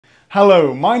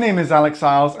Hello, my name is Alex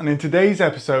Isles, and in today's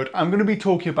episode I'm going to be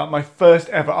talking about my first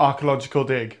ever archaeological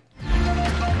dig.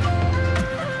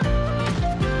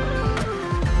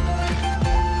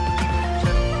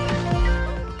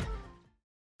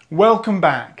 Welcome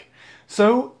back.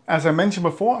 So, as I mentioned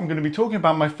before, I'm going to be talking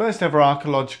about my first ever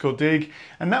archaeological dig,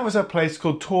 and that was at a place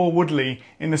called Tor Woodley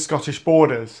in the Scottish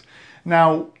Borders.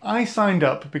 Now, I signed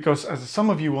up because, as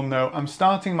some of you will know, I'm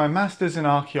starting my Masters in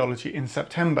Archaeology in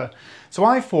September. So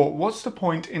I thought, what's the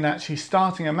point in actually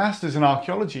starting a Masters in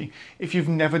Archaeology if you've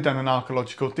never done an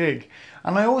archaeological dig?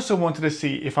 And I also wanted to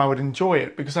see if I would enjoy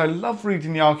it because I love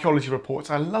reading the archaeology reports,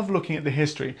 I love looking at the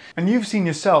history. And you've seen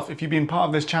yourself, if you've been part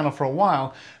of this channel for a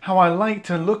while, how I like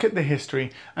to look at the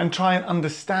history and try and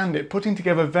understand it, putting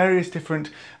together various different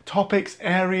topics,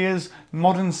 areas,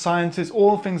 modern sciences,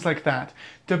 all things like that,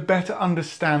 to better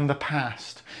understand the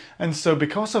past. And so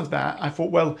because of that, I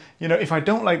thought, well, you know, if I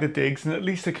don't like the digs, then at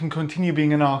least I can continue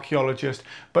being an archaeologist,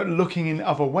 but looking in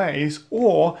other ways,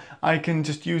 or I can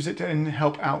just use it to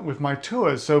help out with my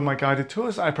tours, so my guided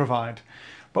tours I provide.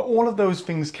 But all of those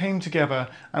things came together,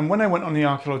 and when I went on the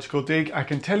archaeological dig, I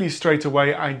can tell you straight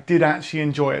away, I did actually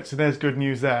enjoy it, so there's good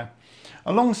news there.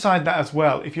 Alongside that as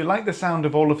well, if you like the sound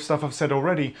of all of the stuff I've said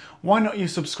already, why not you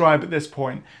subscribe at this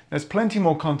point? There's plenty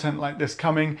more content like this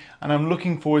coming, and I'm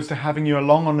looking forward to having you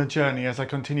along on the journey as I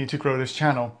continue to grow this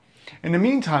channel. In the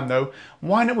meantime though,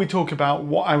 why don't we talk about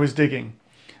what I was digging?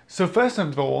 So first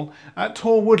of all, at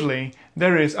Tor Woodley,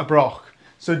 there is a broch.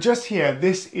 So just here,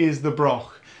 this is the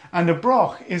broch. And a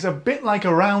broch is a bit like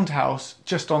a roundhouse,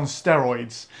 just on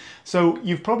steroids. So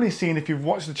you've probably seen, if you've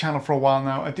watched the channel for a while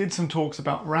now, I did some talks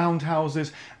about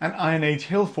roundhouses and Iron Age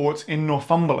hill forts in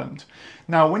Northumberland.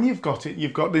 Now when you've got it,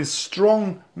 you've got this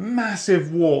strong,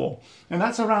 massive wall, and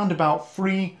that's around about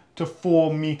 3 to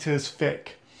 4 meters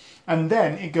thick. And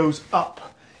then it goes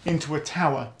up into a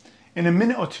tower. In a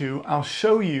minute or two, I'll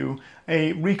show you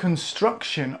a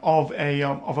reconstruction of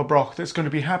a broch that's going to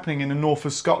be happening in the north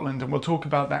of Scotland, and we'll talk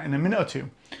about that in a minute or two.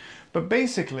 But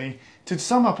basically, to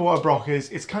sum up what a broch is,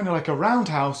 it's kind of like a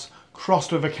roundhouse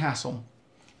crossed with a castle.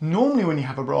 Normally when you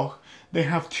have a broch, they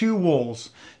have two walls.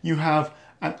 You have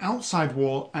an outside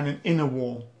wall and an inner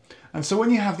wall. And so when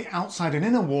you have the outside and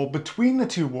inner wall, between the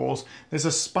two walls, there's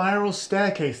a spiral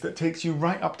staircase that takes you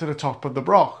right up to the top of the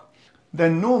broch.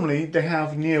 Then normally they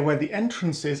have, near where the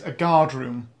entrance is, a guard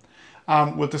room.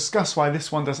 We'll discuss why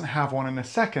this one doesn't have one in a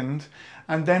second.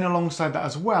 And then alongside that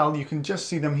as well, you can just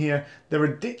see them here, there are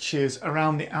ditches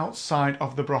around the outside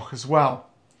of the broch as well.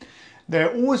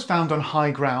 They're always found on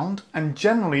high ground and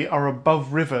generally are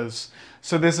above rivers.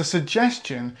 So there's a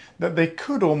suggestion that they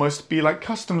could almost be like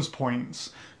customs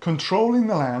points, controlling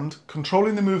the land,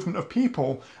 controlling the movement of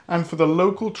people, and for the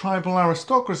local tribal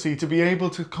aristocracy to be able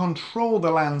to control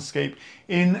the landscape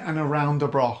in and around a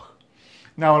broch.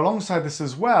 Now alongside this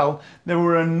as well, there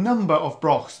were a number of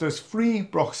brochs. There's 3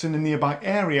 brochs in the nearby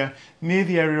area, near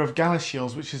the area of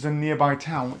Galashiels, which is a nearby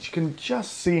town, which you can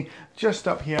just see just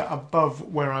up here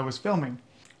above where I was filming.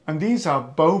 And these are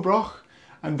Broch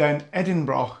and then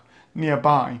Edinbroch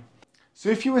nearby. So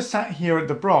if you were sat here at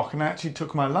the broch, and I actually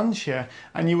took my lunch here,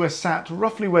 and you were sat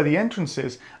roughly where the entrance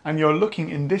is, and you're looking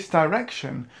in this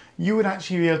direction, you would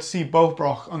actually be able to see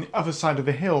Broch on the other side of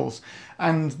the hills.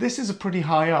 And this is a pretty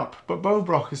high up, but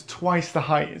Broch is twice the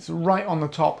height. It's right on the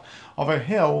top of a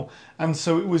hill, and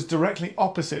so it was directly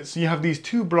opposite. So you have these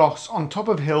 2 brochs on top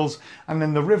of hills, and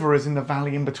then the river is in the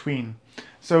valley in between.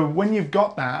 So when you've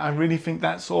got that, I really think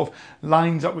that sort of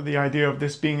lines up with the idea of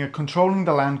this being a controlling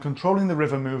the land, controlling the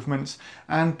river movements,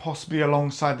 and possibly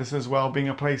alongside this as well being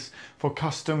a place for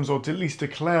customs, or at least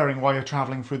declaring while you're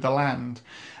travelling through the land.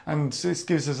 And this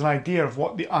gives us an idea of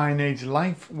what the Iron Age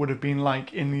life would have been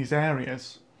like in these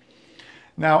areas.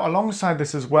 Now alongside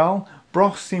this as well,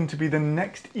 brochs seem to be the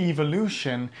next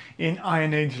evolution in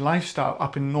Iron Age lifestyle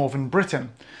up in northern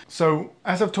Britain. So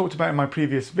as I've talked about in my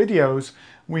previous videos,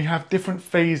 we have different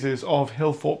phases of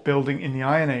hill fort building in the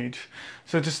Iron Age.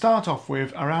 So to start off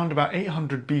with, around about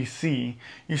 800 BC,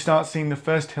 you start seeing the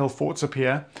first hill forts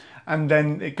appear, and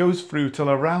then it goes through till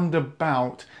around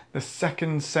about the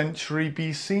 2nd century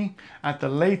BC at the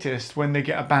latest, when they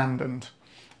get abandoned.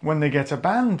 When they get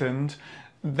abandoned,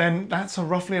 then that's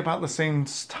roughly about the same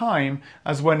time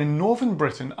as when in northern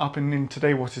Britain, up in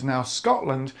today what is now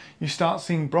Scotland, you start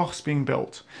seeing brochs being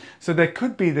built. So there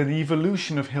could be the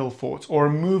evolution of hill forts, or a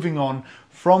moving on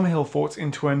from hill forts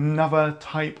into another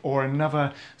type or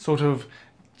another sort of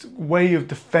way of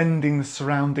defending the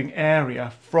surrounding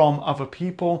area from other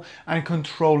people and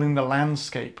controlling the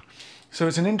landscape. So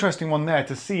it's an interesting one there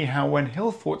to see how when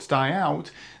hill forts die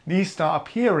out, these start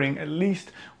appearing at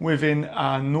least within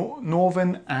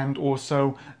northern and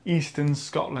also eastern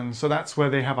Scotland. So that's where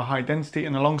they have a high density,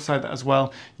 and alongside that as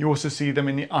well, you also see them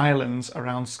in the islands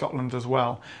around Scotland as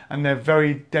well. And they're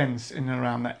very dense in and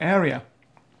around that area.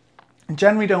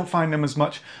 Generally don't find them as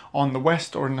much on the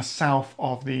west or in the south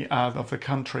of the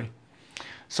country.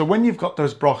 So when you've got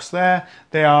those brochs there,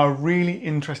 they are a really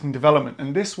interesting development.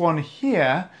 And this one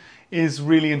here is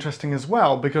really interesting as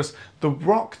well, because the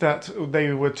rock that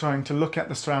they were trying to look at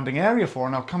the surrounding area for,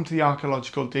 and I'll come to the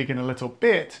archaeological dig in a little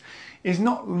bit, is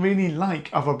not really like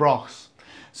other brochs.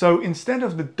 So instead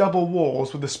of the double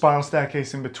walls with the spiral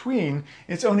staircase in between,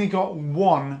 it's only got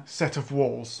one set of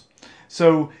walls.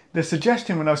 So the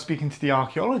suggestion when I was speaking to the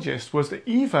archaeologist was that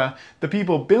either the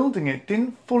people building it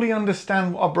didn't fully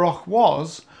understand what a broch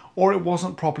was, or it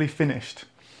wasn't properly finished.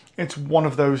 It's one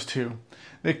of those two.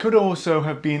 There could also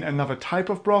have been another type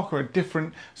of broch or a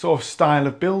different sort of style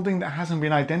of building that hasn't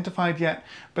been identified yet,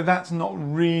 but that's not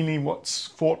really what's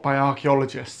thought by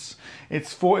archaeologists.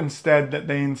 It's thought instead that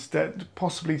they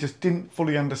possibly just didn't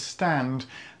fully understand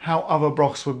how other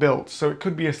brochs were built. So it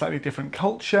could be a slightly different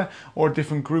culture or a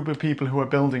different group of people who are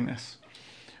building this.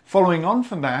 Following on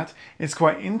from that, it's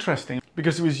quite interesting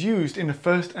because it was used in the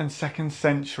 1st and 2nd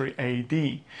century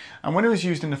AD. And when it was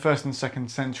used in the 1st and 2nd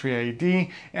century AD,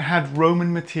 it had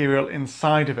Roman material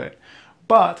inside of it.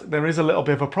 But there is a little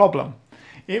bit of a problem.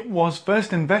 It was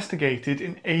first investigated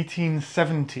in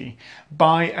 1870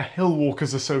 by a hill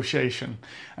walkers association.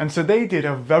 And so they did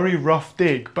a very rough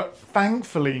dig, but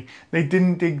thankfully they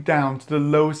didn't dig down to the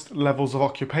lowest levels of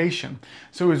occupation.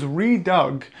 So it was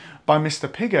redug by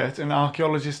Mr. Piggott, an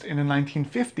archaeologist in the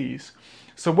 1950s.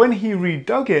 So when he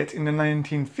redug it in the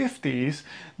 1950s,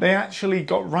 they actually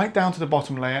got right down to the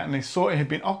bottom layer and they saw it had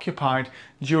been occupied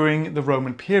during the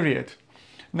Roman period.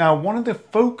 Now, one of the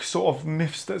folk sort of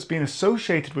myths that's been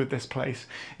associated with this place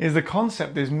is the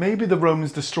concept is maybe the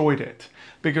Romans destroyed it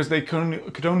because they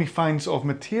could only find sort of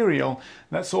material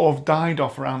that sort of died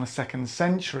off around the 2nd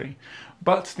century.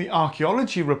 But the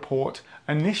archaeology report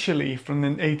initially from the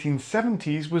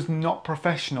 1870s was not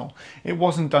professional. It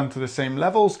wasn't done to the same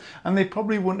levels, and they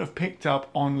probably wouldn't have picked up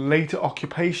on later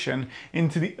occupation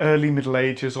into the early Middle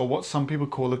Ages, or what some people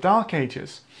call the Dark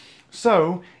Ages.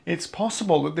 So it's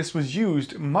possible that this was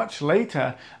used much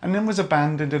later and then was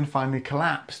abandoned and finally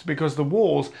collapsed because the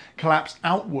walls collapsed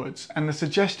outwards, and the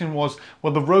suggestion was,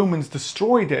 well, the Romans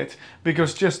destroyed it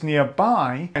because just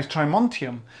nearby is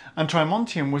Trimontium, and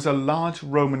Trimontium was a large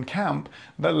Roman camp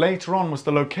that later on was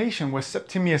the location where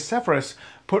Septimius Severus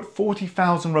put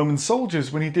 40,000 Roman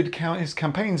soldiers when he did his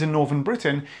campaigns in northern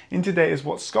Britain in today is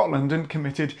what Scotland, and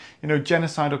committed,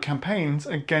 genocidal campaigns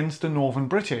against the northern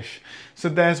British. So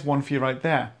there's one for you right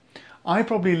there. I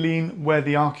probably lean where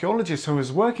the archaeologists who I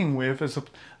was working with, who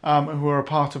are a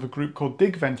part of a group called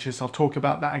Dig Ventures, I'll talk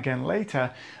about that again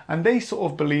later, and they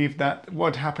sort of believe that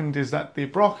what happened is that the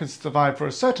broch had survived for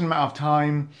a certain amount of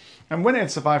time, and when it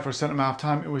had survived for a certain amount of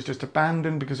time, it was just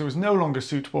abandoned because it was no longer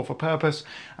suitable for purpose,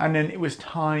 and then it was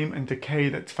time and decay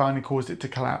that finally caused it to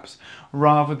collapse,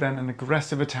 rather than an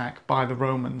aggressive attack by the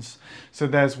Romans. So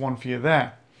there's one for you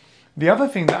there. The other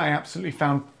thing that I absolutely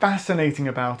found fascinating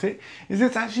about it is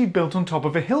it's actually built on top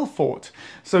of a hill fort.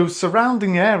 So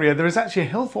surrounding the area, there is actually a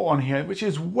hill fort on here, which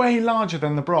is way larger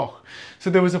than the broch. So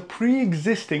there was a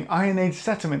pre-existing Iron Age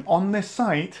settlement on this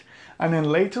site, and then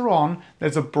later on,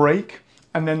 there's a break,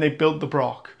 and then they built the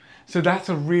broch. So that's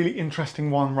a really interesting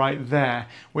one right there,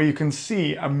 where you can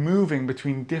see a moving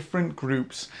between different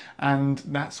groups and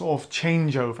that sort of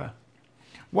changeover.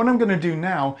 What I'm going to do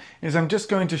now is I'm just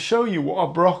going to show you what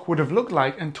a broch would have looked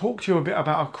like and talk to you a bit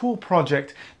about a cool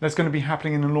project that's going to be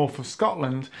happening in the north of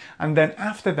Scotland. And then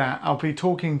after that, I'll be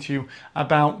talking to you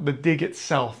about the dig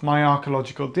itself, my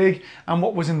archaeological dig, and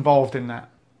what was involved in that.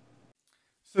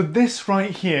 So this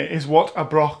right here is what a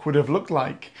broch would have looked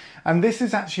like, and this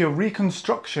is actually a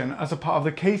reconstruction as a part of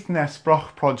the Caithness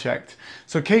Broch project.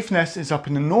 So Caithness is up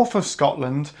in the north of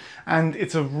Scotland, and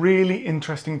it's a really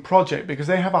interesting project because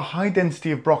they have a high density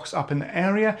of brochs up in the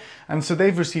area, and so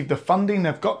they've received the funding,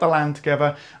 they've got the land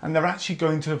together, and they're actually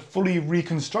going to fully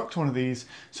reconstruct one of these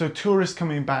so tourists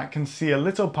coming back can see a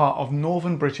little part of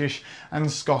northern British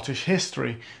and Scottish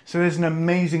history. So there's an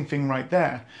amazing thing right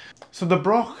there. So the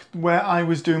broch where I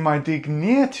was doing my dig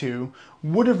near to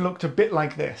would have looked a bit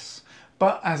like this,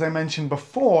 but as I mentioned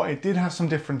before, it did have some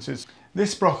differences.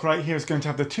 This Broch right here is going to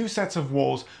have the two sets of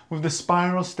walls with the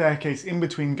spiral staircase in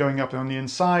between going up on the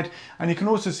inside, and you can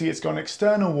also see it's got an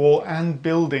external wall and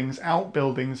buildings,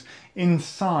 outbuildings,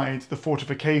 inside the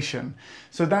fortification.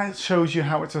 So that shows you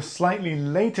how it's a slightly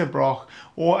later Broch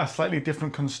or a slightly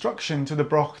different construction to the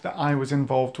Broch that I was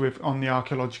involved with on the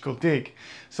archaeological dig.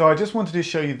 So I just wanted to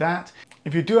show you that.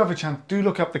 If you do have a chance, do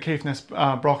look up the Caithness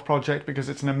Broch project because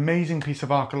it's an amazing piece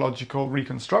of archaeological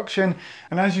reconstruction.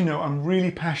 And as you know, I'm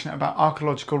really passionate about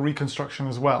archaeological reconstruction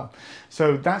as well.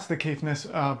 So that's the Caithness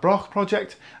Broch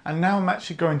project. And now I'm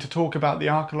actually going to talk about the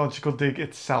archaeological dig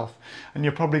itself. And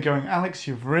you're probably going, Alex,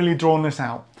 you've really drawn this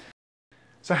out.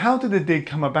 So how did the dig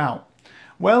come about?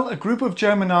 Well, a group of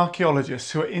German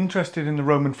archaeologists who are interested in the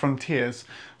Roman frontiers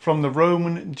from the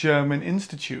Roman-German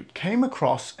Institute came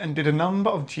across and did a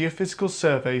number of geophysical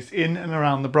surveys in and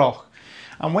around the Broch.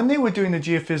 And when they were doing the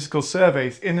geophysical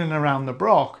surveys in and around the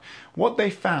Broch, what they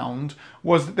found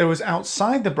was that there was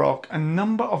outside the Broch a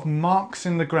number of marks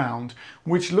in the ground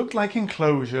which looked like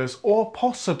enclosures or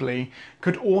possibly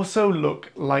could also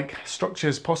look like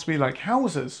structures, possibly like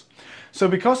houses. So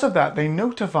because of that, they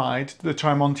notified the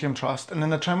Trimontium Trust, and then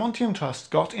the Trimontium Trust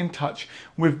got in touch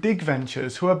with Dig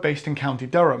Ventures, who are based in County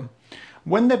Durham.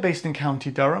 When they're based in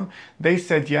County Durham, they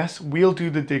said, yes, we'll do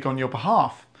the dig on your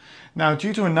behalf. Now,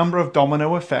 due to a number of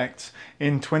domino effects,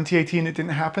 in 2018 it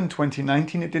didn't happen,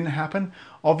 2019 it didn't happen,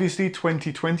 obviously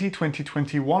 2020,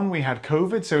 2021 we had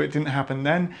COVID, so it didn't happen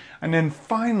then, and then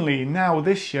finally now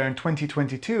this year in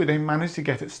 2022 they managed to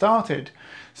get it started.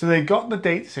 So they got the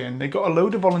dates in, they got a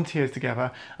load of volunteers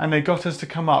together, and they got us to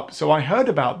come up. So I heard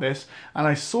about this and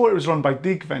I saw it was run by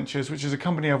Dig Ventures, which is a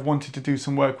company I've wanted to do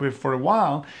some work with for a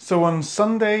while. So on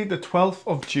Sunday the 12th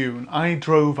of June I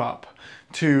drove up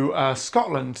to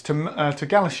Scotland, to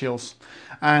Galashiels,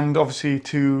 and obviously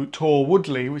to Tor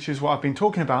Woodley, which is what I've been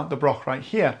talking about, the Broch right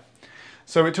here.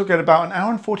 So it took it about an hour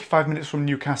and 45 minutes from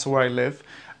Newcastle where I live,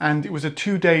 and it was a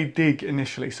 2-day dig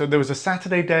initially. So there was a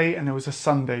Saturday day and there was a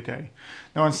Sunday day.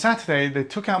 Now on Saturday they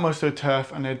took out most of the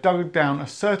turf and they dug down a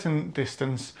certain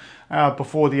distance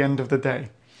before the end of the day.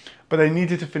 But they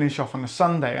needed to finish off on a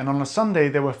Sunday, and on a Sunday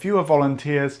there were fewer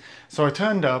volunteers, so I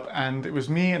turned up and it was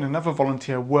me and another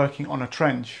volunteer working on a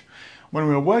trench. When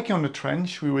we were working on the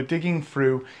trench, we were digging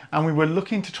through and we were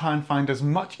looking to try and find as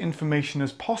much information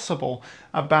as possible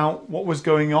about what was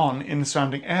going on in the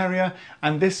surrounding area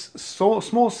and this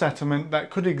small settlement that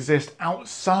could exist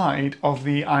outside of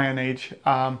the Iron Age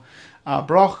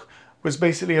Broch was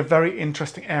basically a very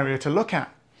interesting area to look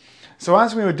at. So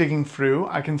as we were digging through,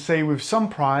 I can say with some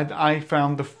pride that I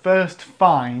found the first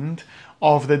find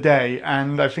of the day,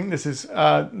 and I think this is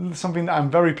something that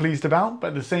I'm very pleased about, but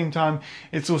at the same time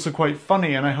it's also quite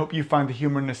funny, and I hope you find the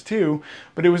humour in this too.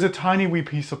 But it was a tiny wee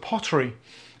piece of pottery.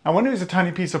 And when it was a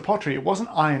tiny piece of pottery, it wasn't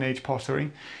Iron Age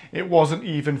pottery, it wasn't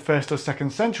even 1st or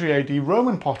 2nd century AD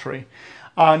Roman pottery.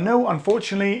 No,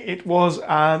 unfortunately, it was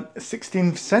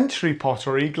 16th century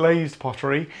pottery, glazed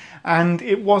pottery, and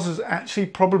it was actually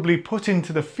probably put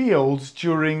into the fields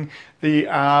during the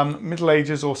Middle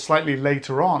Ages or slightly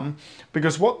later on,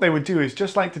 because what they would do is,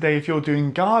 just like today if you're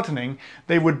doing gardening,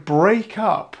 they would break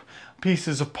up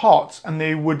pieces of pots and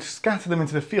they would scatter them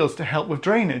into the fields to help with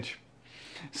drainage.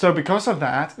 So because of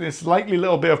that, this likely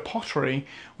little bit of pottery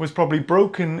was probably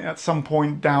broken at some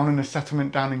point down in a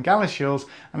settlement down in Galashiels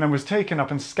and then was taken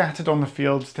up and scattered on the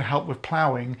fields to help with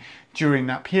ploughing during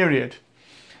that period.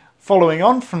 Following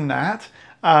on from that,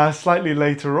 slightly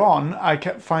later on, I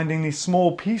kept finding these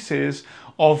small pieces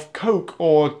of coke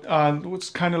or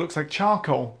what kind of looks like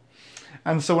charcoal.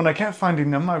 And so when I kept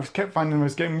finding them, I was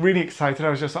getting really excited.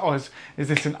 I was just like, oh, is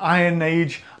this an Iron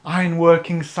Age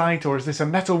ironworking site, or is this a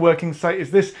metalworking site? Is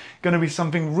this going to be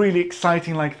something really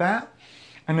exciting like that?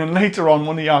 And then later on,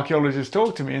 one of the archaeologists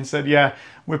talked to me and said, yeah,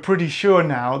 we're pretty sure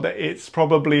now that it's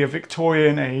probably a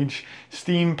Victorian age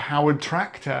steam-powered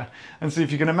tractor. And so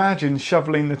if you can imagine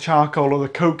shoveling the charcoal or the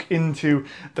coke into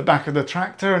the back of the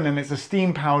tractor, and then it's a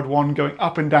steam-powered one going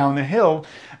up and down the hill,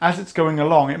 as it's going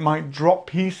along, it might drop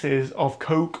pieces of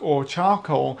coke or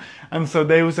charcoal, and so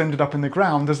those ended up in the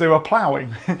ground as they were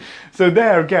ploughing. So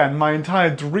there again, my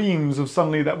entire dreams of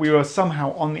suddenly that we were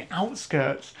somehow on the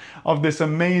outskirts of this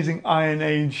amazing Iron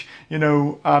Age,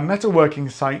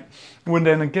 metalworking site would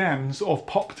then again sort of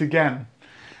popped again.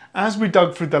 As we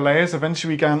dug through the layers,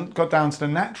 eventually we got down to the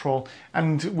natural,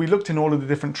 and we looked in all of the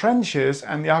different trenches,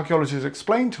 and the archaeologists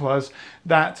explained to us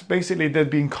that basically they'd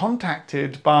been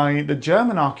contacted by the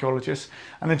German archaeologists,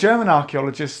 and the German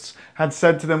archaeologists had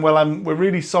said to them, well, we're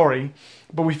really sorry,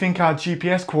 but we think our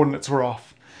GPS coordinates were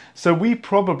off. So we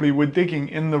probably were digging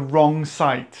in the wrong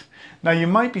site. Now you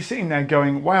might be sitting there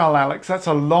going, wow Alex, that's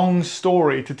a long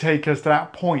story to take us to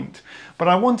that point. But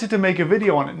I wanted to make a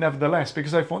video on it nevertheless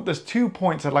because I thought there's 2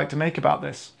 points I'd like to make about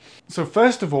this. So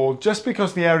first of all, just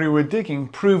because the area we're digging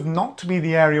proved not to be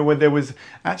the area where there was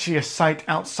actually a site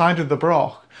outside of the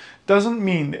Broch, doesn't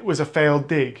mean it was a failed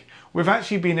dig. We've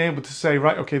actually been able to say,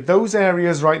 right, okay, those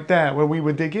areas right there where we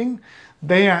were digging,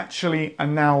 they actually are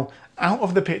now out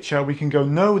of the picture. We can go,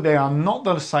 no, they are not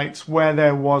the sites where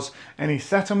there was any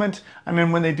settlement. And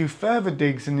then when they do further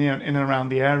digs in and around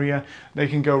the area, they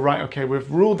can go, right, okay, we've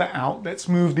ruled that out. Let's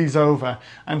move these over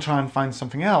and try and find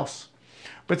something else.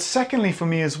 But secondly, for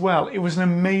me as well, it was an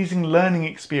amazing learning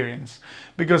experience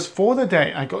because for the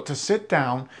day I got to sit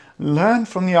down, learn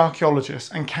from the archaeologists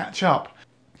and catch up.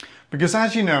 Because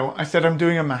as you know, I said I'm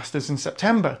doing a master's in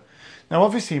September. Now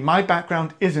obviously my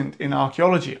background isn't in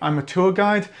archaeology. I'm a tour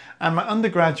guide and my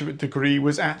undergraduate degree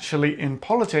was actually in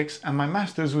politics and my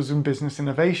master's was in business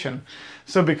innovation.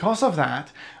 So because of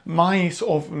that, my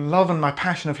sort of love and my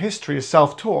passion of history is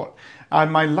self-taught.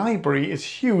 My library is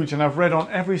huge and I've read on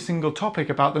every single topic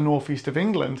about the northeast of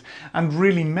England and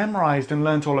really memorized and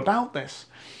learnt all about this.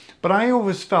 But I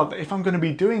always felt that if I'm going to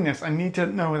be doing this, I need to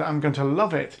know that I'm going to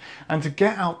love it and to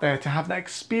get out there, to have that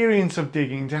experience of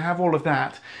digging, to have all of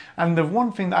that. And the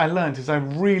one thing that I learned is I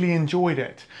really enjoyed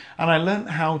it. And I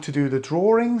learned how to do the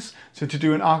drawings, so to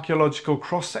do an archaeological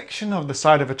cross-section of the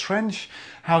side of a trench,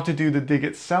 how to do the dig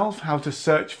itself, how to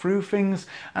search through things,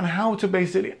 and how to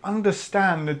basically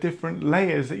understand the different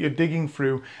layers that you're digging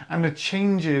through and the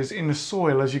changes in the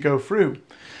soil as you go through.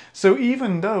 So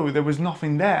even though there was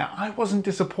nothing there, I wasn't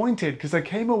disappointed because I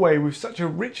came away with such a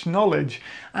rich knowledge,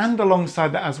 and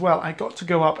alongside that as well, I got to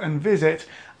go up and visit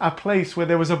a place where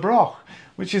there was a broch,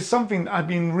 which is something that I've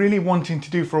been really wanting to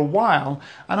do for a while,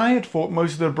 and I had thought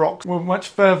most of the brochs were much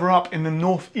further up in the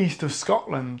northeast of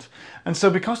Scotland. And so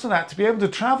because of that, to be able to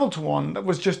travel to one that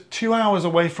was just 2 hours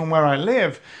away from where I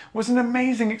live was an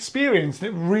amazing experience.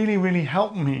 It really, really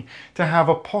helped me to have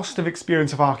a positive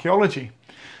experience of archaeology.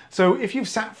 So if you've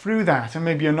sat through that and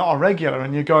maybe you're not a regular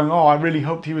and you're going, oh, I really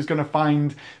hoped he was going to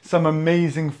find some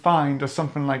amazing find or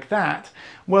something like that.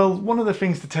 Well, one of the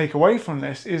things to take away from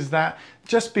this is that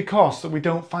just because that we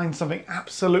don't find something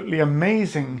absolutely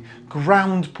amazing,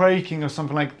 groundbreaking or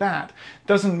something like that,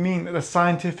 doesn't mean that the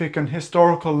scientific and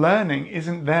historical learning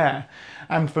isn't there.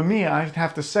 And for me, I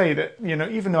have to say that, you know,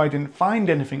 even though I didn't find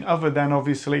anything other than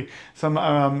obviously some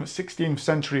 16th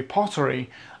century pottery,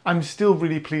 I'm still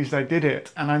really pleased I did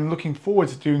it, and I'm looking forward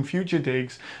to doing future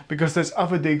digs because there's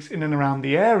other digs in and around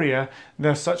the area.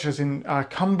 There's such as in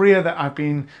Cumbria that I've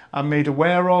been made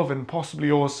aware of, and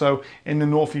possibly also in the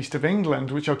northeast of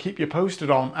England, which I'll keep you posted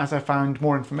on as I find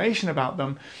more information about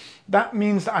them. That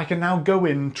means that I can now go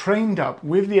in trained up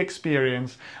with the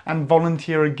experience and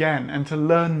volunteer again and to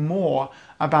learn more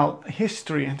about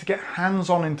history and to get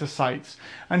hands-on into sites.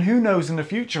 And who knows, in the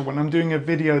future when I'm doing a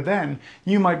video then,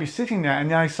 you might be sitting there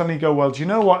and I suddenly go, well, do you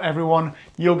know what everyone,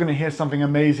 you're going to hear something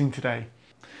amazing today.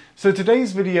 So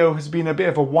today's video has been a bit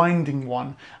of a winding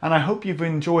one, and I hope you've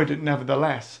enjoyed it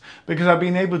nevertheless, because I've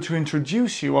been able to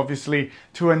introduce you obviously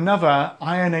to another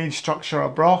Iron Age structure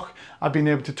at Broch. I've been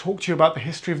able to talk to you about the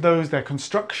history of those, their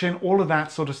construction, all of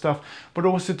that sort of stuff, but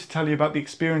also to tell you about the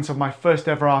experience of my first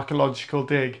ever archaeological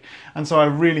dig. And so I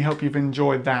really hope you've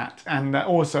enjoyed that, and that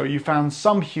also you found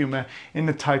some humour in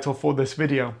the title for this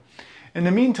video. In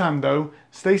the meantime though,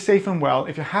 stay safe and well.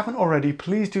 If you haven't already,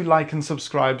 please do like and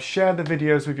subscribe, share the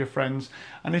videos with your friends,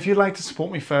 and if you'd like to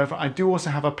support me further, I do also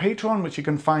have a Patreon which you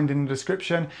can find in the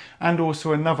description, and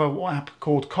also another app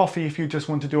called Coffee if you just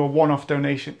want to do a one-off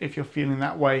donation if you're feeling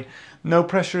that way. No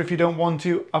pressure if you don't want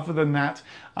to. Other than that,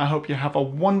 I hope you have a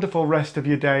wonderful rest of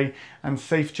your day and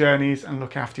safe journeys, and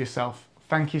look after yourself.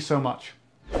 Thank you so much.